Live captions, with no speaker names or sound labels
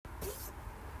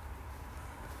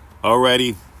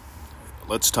Alrighty,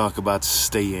 let's talk about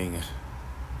staying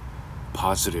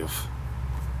positive.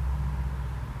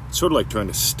 It's sort of like trying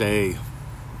to stay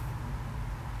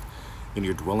in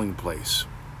your dwelling place.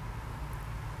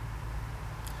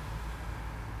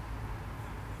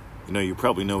 You know, you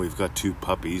probably know we've got 2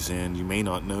 puppies, and you may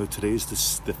not know today's the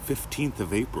 15th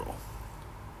of April,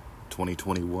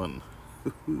 2021.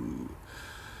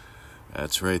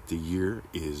 That's right, the year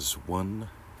is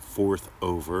 1/4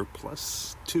 over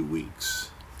plus 2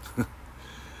 weeks.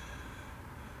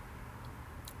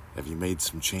 Have you made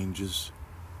some changes?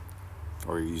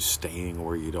 Or are you staying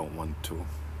where you don't want to?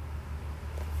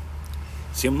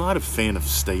 See, I'm not a fan of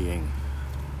staying.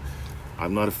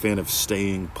 I'm not a fan of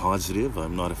staying positive.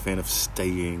 I'm not a fan of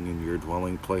staying in your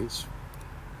dwelling place.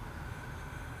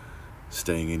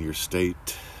 Staying in your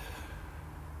state.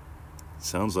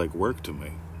 Sounds like work to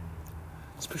me.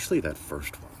 Especially that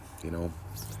first one, you know.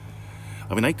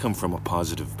 I mean, I come from a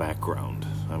positive background.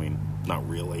 I mean, not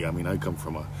really. I mean, I come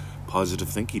from a positive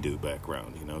thinky-do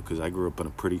background, you know, because I grew up in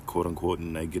a pretty quote-unquote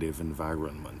negative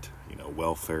environment. You know,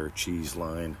 welfare, cheese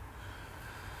line.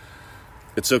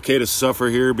 It's okay to suffer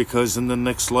here because in the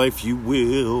next life you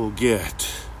will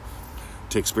get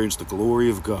to experience the glory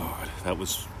of God. That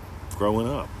was growing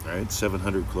up, right?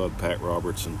 700 Club, Pat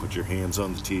Robertson, put your hands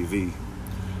on the TV.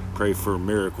 Pray for a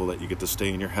miracle that you get to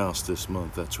stay in your house this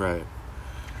month. That's right.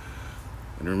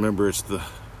 And remember, it's the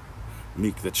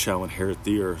meek that shall inherit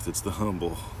the earth. It's the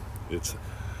humble. It's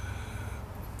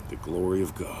the glory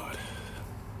of God.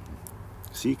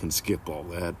 See, you can skip all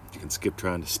that. You can skip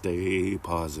trying to stay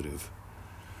positive.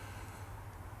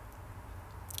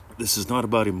 This is not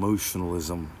about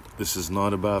emotionalism. This is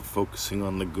not about focusing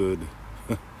on the good.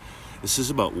 This is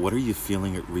about, what are you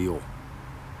feeling at real?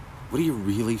 What are you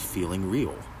really feeling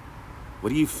real?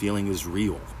 What are you feeling is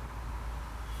real?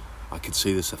 I could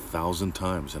say this 1,000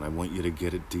 times, and I want you to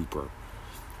get it deeper.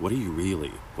 What are you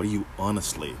really, what are you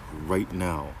honestly, right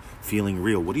now, feeling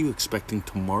real? What are you expecting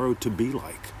tomorrow to be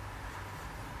like?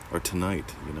 Or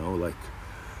tonight, you know, like,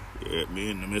 yeah, me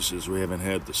and the missus, we haven't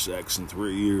had the sex in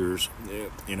 3 years. Yeah,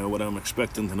 you know what I'm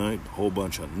expecting tonight? A whole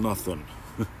bunch of nothing.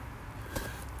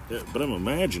 Yeah, but I'm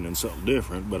imagining something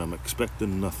different, but I'm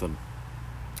expecting nothing.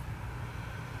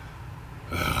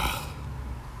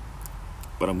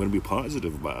 But I'm going to be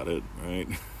positive about it, right?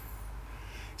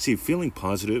 See, feeling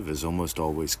positive is almost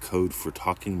always code for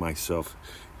talking myself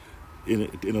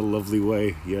in a lovely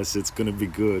way. Yes, it's going to be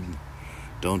good.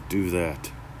 Don't do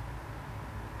that.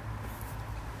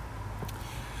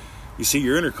 You see,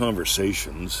 your inner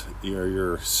conversations,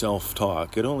 your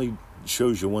self-talk, it only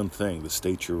shows you one thing, the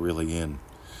state you're really in.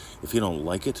 If you don't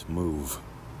like it, move.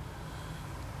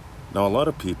 Now, a lot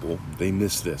of people, they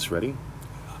miss this. Ready?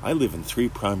 I live in 3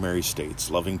 primary states: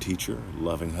 loving teacher,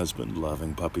 loving husband,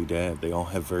 loving puppy dad. They all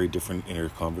have very different inner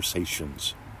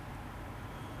conversations.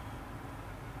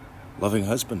 Loving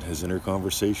husband has inner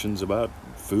conversations about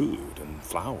food and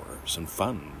flowers and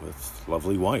fun with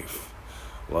lovely wife.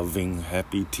 Loving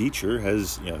happy teacher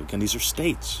has, again, these are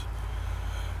states,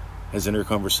 has inner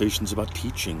conversations about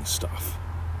teaching stuff,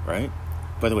 right?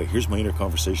 By the way, here's my inner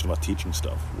conversation about teaching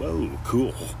stuff. Whoa,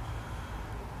 cool.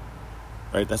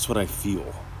 Right, that's what I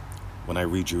feel when I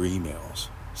read your emails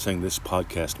saying this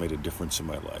podcast made a difference in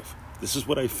my life. This is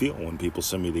what I feel when people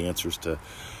send me the answers to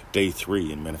day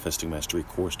 3 in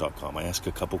ManifestingMasteryCourse.com. I ask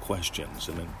a couple questions,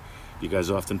 and then you guys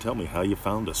often tell me how you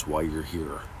found us, why you're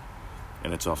here.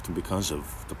 And it's often because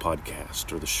of the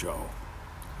podcast or the show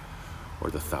or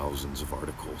the thousands of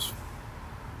articles.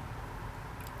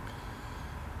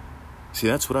 See,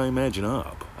 that's what I imagine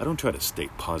up. I don't try to stay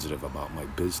positive about my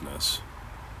business.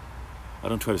 I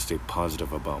don't try to stay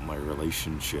positive about my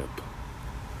relationship.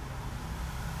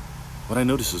 What I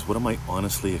notice is, what am I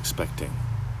honestly expecting?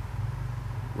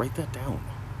 Write that down.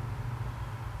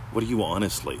 What are you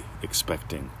honestly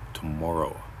expecting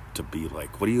tomorrow to be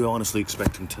like? What are you honestly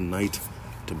expecting tonight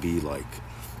to be like?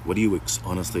 What are you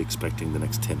honestly expecting the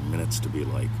next 10 minutes to be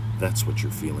like? That's what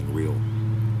you're feeling real.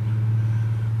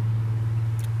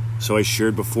 So I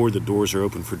shared before, the doors are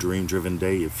open for Dream-Driven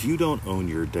Day. If you don't own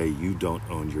your day, you don't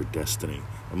own your destiny.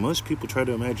 And most people try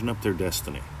to imagine up their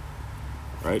destiny,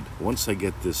 right? Once I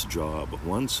get this job,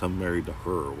 once I'm married to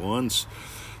her, once,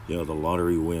 the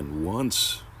lottery win,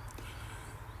 once.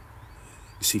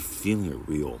 You see, feeling it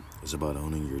real is about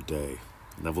owning your day.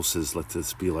 Neville says, let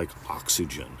this be like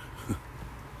oxygen,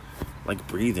 like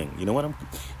breathing. You know what?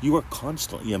 You are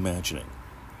constantly imagining.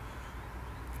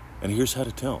 And here's how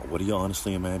to tell. What are you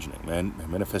honestly imagining?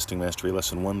 Manifesting Mastery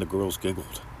Lesson 1, the girls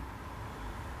giggled.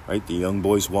 Right? The young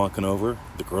boy's walking over.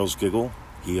 The girls giggle.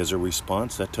 He has a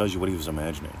response. That tells you what he was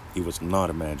imagining. He was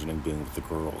not imagining being with the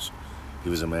girls. He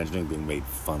was imagining being made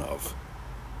fun of.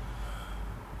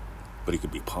 But he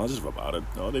could be positive about it.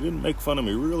 No, they didn't make fun of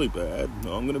me really bad.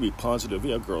 No, I'm going to be positive.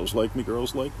 Yeah, girls like me,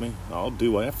 girls like me. I'll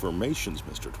do affirmations,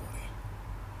 Mr. 20.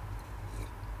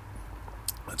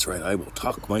 That's right, I will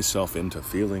talk myself into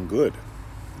feeling good.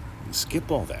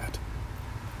 Skip all that.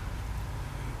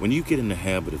 When you get in the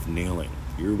habit of nailing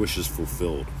your wishes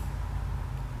fulfilled,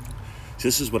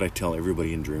 this is what I tell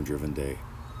everybody in Dream Driven Day.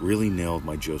 Really nail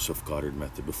my Joseph Goddard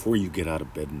method before you get out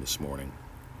of bed in this morning.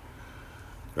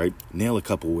 Right? Nail a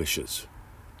couple wishes.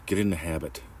 Get in the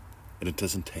habit. And it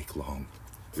doesn't take long.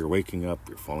 You're waking up,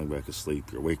 you're falling back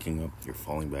asleep. You're waking up, you're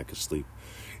falling back asleep.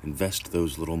 Invest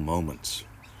those little moments.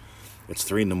 It's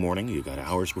 3 a.m. You got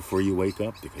hours before you wake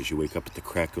up because you wake up at the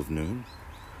crack of noon.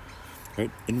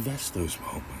 Right? Invest those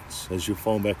moments. As you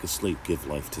fall back asleep, give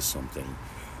life to something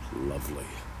lovely.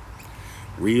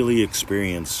 Really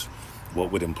experience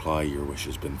what would imply your wish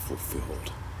has been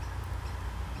fulfilled.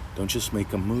 Don't just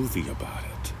make a movie about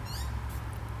it.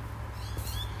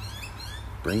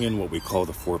 Bring in what we call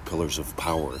the 4 pillars of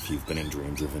power if you've been in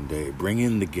Dream Driven Day. Bring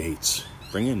in the gates.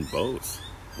 Bring in both.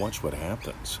 Watch what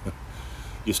happens.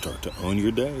 You start to own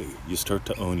your day. You start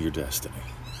to own your destiny.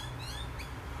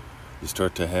 You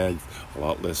start to have a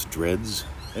lot less dreads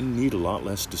and need a lot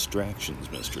less distractions,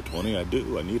 Mr. 20. I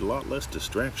do. I need a lot less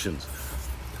distractions.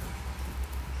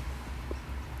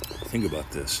 Think about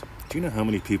this. Do you know how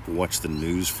many people watch the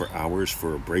news for hours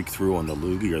for a breakthrough on the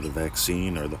loogie or the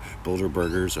vaccine or the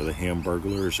Bilderbergers or the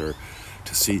Hamburglers, or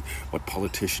to see what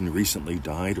politician recently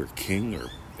died or king or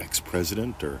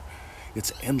ex-president? Or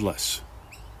it's endless.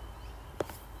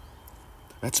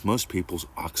 That's most people's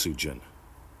oxygen.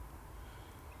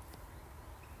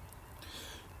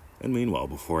 And meanwhile,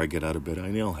 before I get out of bed, I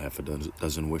nail half a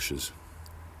dozen wishes.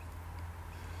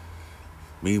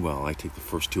 Meanwhile, I take the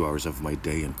first 2 hours of my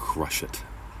day and crush it.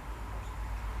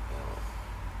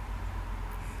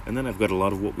 And then I've got a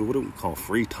lot of what do we call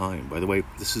free time. By the way,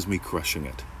 this is me crushing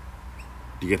it.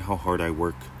 Do you get how hard I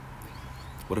work?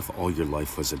 What if all your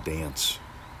life was a dance?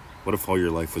 What if all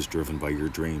your life was driven by your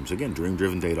dreams? Again,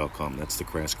 dreamdrivenday.com. That's the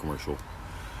crass commercial.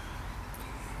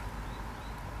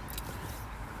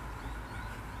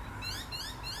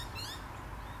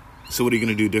 So what are you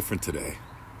going to do different today?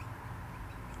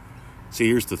 See,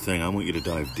 here's the thing. I want you to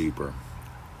dive deeper.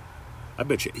 I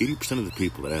bet you 80% of the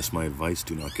people that ask my advice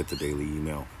do not get the daily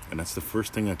email. And that's the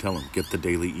first thing I tell them. Get the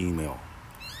daily email.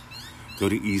 Go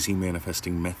to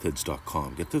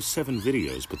easymanifestingmethods.com. Get those 7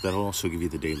 videos, but that'll also give you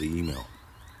the daily email.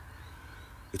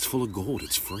 It's full of gold.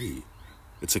 It's free.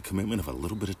 It's a commitment of a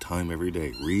little bit of time every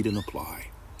day. Read and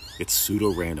apply. It's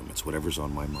pseudo-random. It's whatever's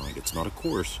on my mind. It's not a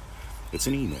course. It's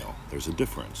an email. There's a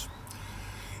difference.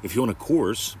 If you want a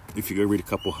course, if you go read a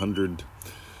couple hundred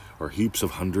or heaps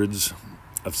of hundreds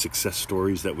of success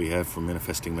stories that we have from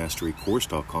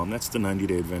ManifestingMasteryCourse.com, that's the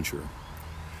 90-day adventure.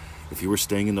 If you were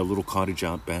staying in the little cottage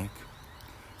out back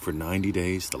for 90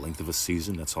 days, the length of a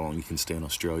season, that's how long you can stay in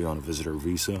Australia on a visitor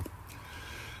visa.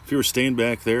 If you were staying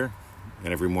back there,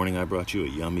 and every morning I brought you a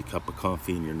yummy cup of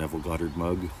coffee in your Neville Goddard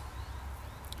mug,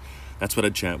 that's what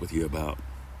I'd chat with you about.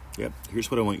 Yep,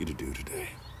 here's what I want you to do today.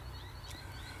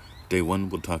 Day 1,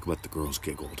 we'll talk about the girls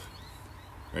giggled.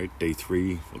 Right? Day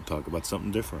 3, we'll talk about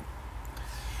something different.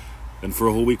 And for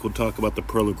a whole week, we'll talk about the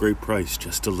pearl of great price,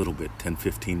 just a little bit,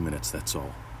 10-15 minutes, that's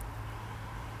all.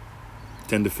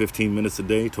 10 to 15 minutes a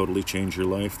day, totally change your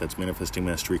life. That's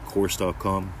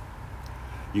ManifestingMasteryCourse.com.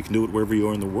 You can do it wherever you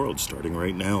are in the world, starting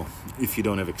right now, if you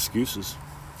don't have excuses.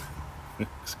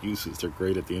 Excuses, they're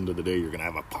great. At the end of the day, you're going to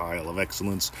have a pile of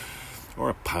excellence or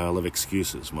a pile of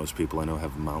excuses. Most people I know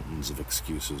have mountains of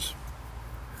excuses.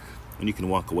 And you can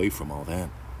walk away from all that.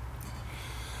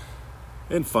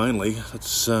 And finally,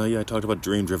 I talked about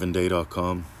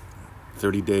DreamDrivenDay.com.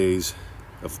 30 days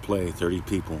of play, 30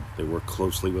 people. They work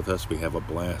closely with us. We have a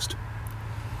blast.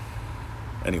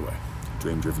 Anyway,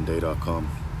 DreamDrivenDay.com.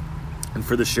 And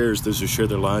for the shares, those who share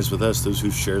their lives with us, those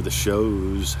who share the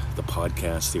shows, the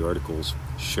podcasts, the articles,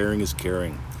 sharing is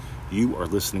caring. You are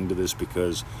listening to this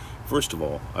because, first of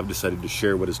all, I've decided to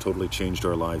share what has totally changed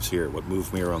our lives here, what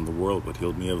moved me around the world, what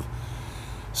healed me of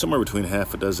somewhere between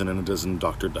half a dozen and a dozen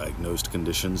doctor-diagnosed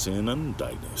conditions and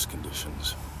undiagnosed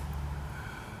conditions.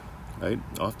 Right?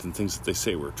 Often things that they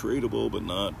say were treatable but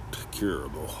not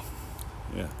curable.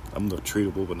 Yeah, I'm the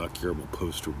treatable but not curable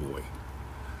poster boy.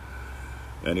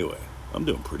 Anyway, I'm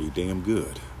doing pretty damn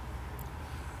good.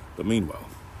 But meanwhile,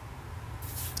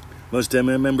 most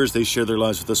MM members, they share their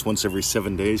lives with us once every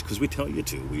 7 days because we tell you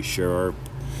to. We share our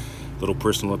little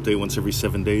personal update once every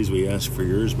 7 days. We ask for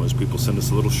yours. Most people send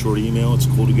us a little short email. It's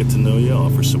cool to get to know you,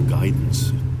 offer some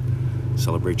guidance,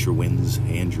 celebrate your wins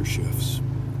and your shifts.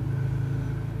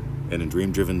 And in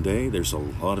Dream Driven Day, there's a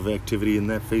lot of activity in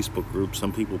that Facebook group.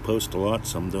 Some people post a lot,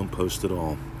 some don't post at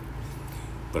all.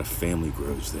 But a family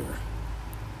grows there,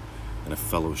 and a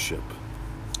fellowship.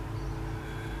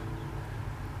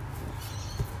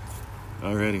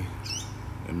 Alrighty.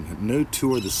 And no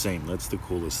two are the same. That's the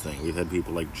coolest thing. We've had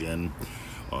people like Jen,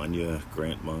 Anya,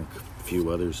 Grant Monk, a few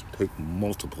others take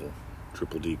multiple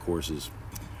Triple D courses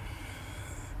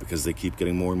because they keep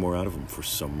getting more and more out of them for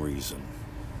some reason.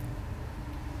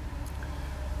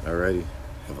 Alrighty.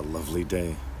 Have a lovely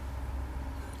day.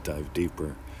 Dive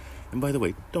deeper. And by the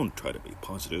way, don't try to be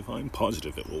positive. I'm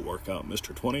positive it will work out,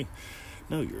 Mr. 20.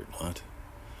 No, you're not.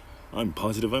 I'm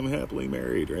positive I'm happily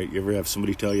married, right? You ever have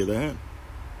somebody tell you that?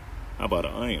 How about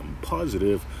I am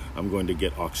positive I'm going to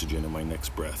get oxygen in my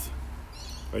next breath?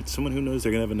 Right? Someone who knows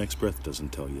they're going to have a next breath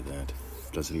doesn't tell you that.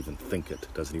 Doesn't even think it.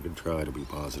 Doesn't even try to be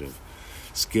positive.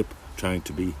 Skip trying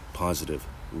to be positive.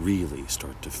 Really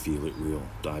start to feel it real.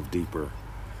 Dive deeper.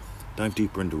 Dive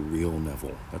deeper into real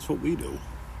Neville. That's what we do.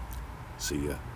 See ya.